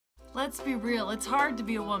let's be real, it's hard to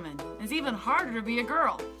be a woman. It's even harder to be a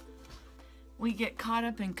girl. We get caught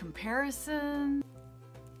up in comparison.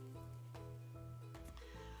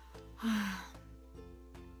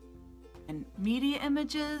 And media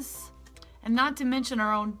images, and not to mention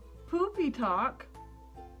our own poopy talk.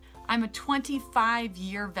 I'm a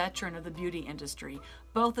 25-year veteran of the beauty industry,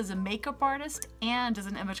 both as a makeup artist and as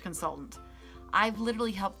an image consultant. I've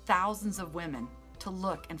literally helped thousands of women to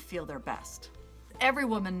look and feel their best. Every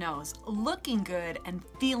woman knows looking good and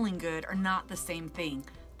feeling good are not the same thing.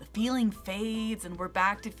 The feeling fades and we're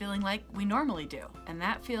back to feeling like we normally do, and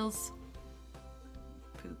that feels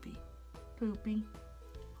poopy. Poopy.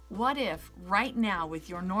 What if right now with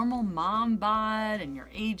your normal mom bod and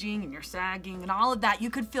your aging and your sagging and all of that,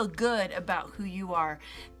 you could feel good about who you are,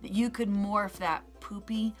 that you could morph that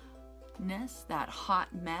poopiness, that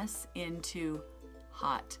hot mess into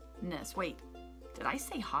hotness. Wait, did I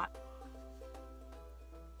say hot?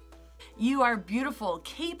 You are beautiful,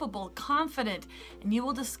 capable, confident, and you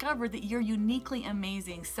will discover that your uniquely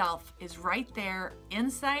amazing self is right there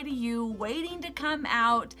inside of you, waiting to come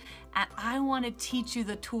out, and I want to teach you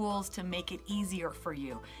the tools to make it easier for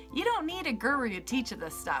you. You don't need a guru to teach you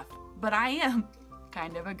this stuff, but I am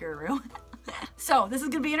kind of a guru. So this is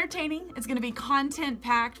going to be entertaining. It's going to be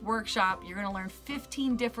content-packed workshop. You're going to learn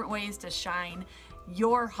 15 different ways to shine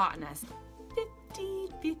your hotness.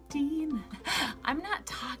 15. I'm not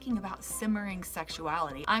talking about simmering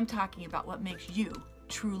sexuality. I'm talking about what makes you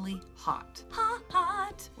truly hot.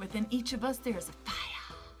 Hot. Within each of us, there's a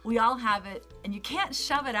fire. We all have it, and you can't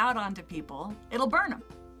shove it out onto people. It'll burn them.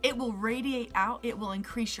 It will radiate out. It will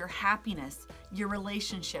increase your happiness, your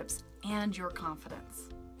relationships, and your confidence.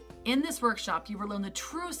 In this workshop, you will learn the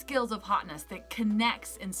true skills of hotness that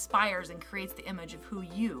connects, inspires, and creates the image of who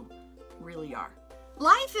you really are.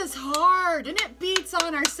 Life is hard and it beats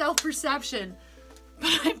on our self-perception,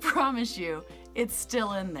 but I promise you, it's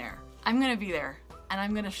still in there. I'm gonna be there and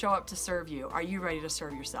I'm gonna show up to serve you. Are you ready to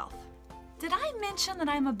serve yourself? Did I mention that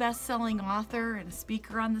I'm a best-selling author and a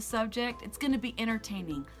speaker on the subject? It's gonna be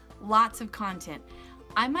entertaining, lots of content.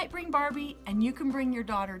 I might bring Barbie and you can bring your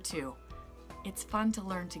daughter too. It's fun to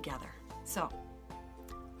learn together. So,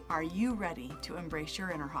 are you ready to embrace your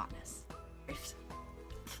inner hotness?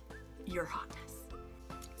 Your hotness.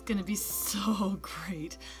 It's gonna be so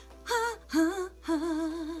great.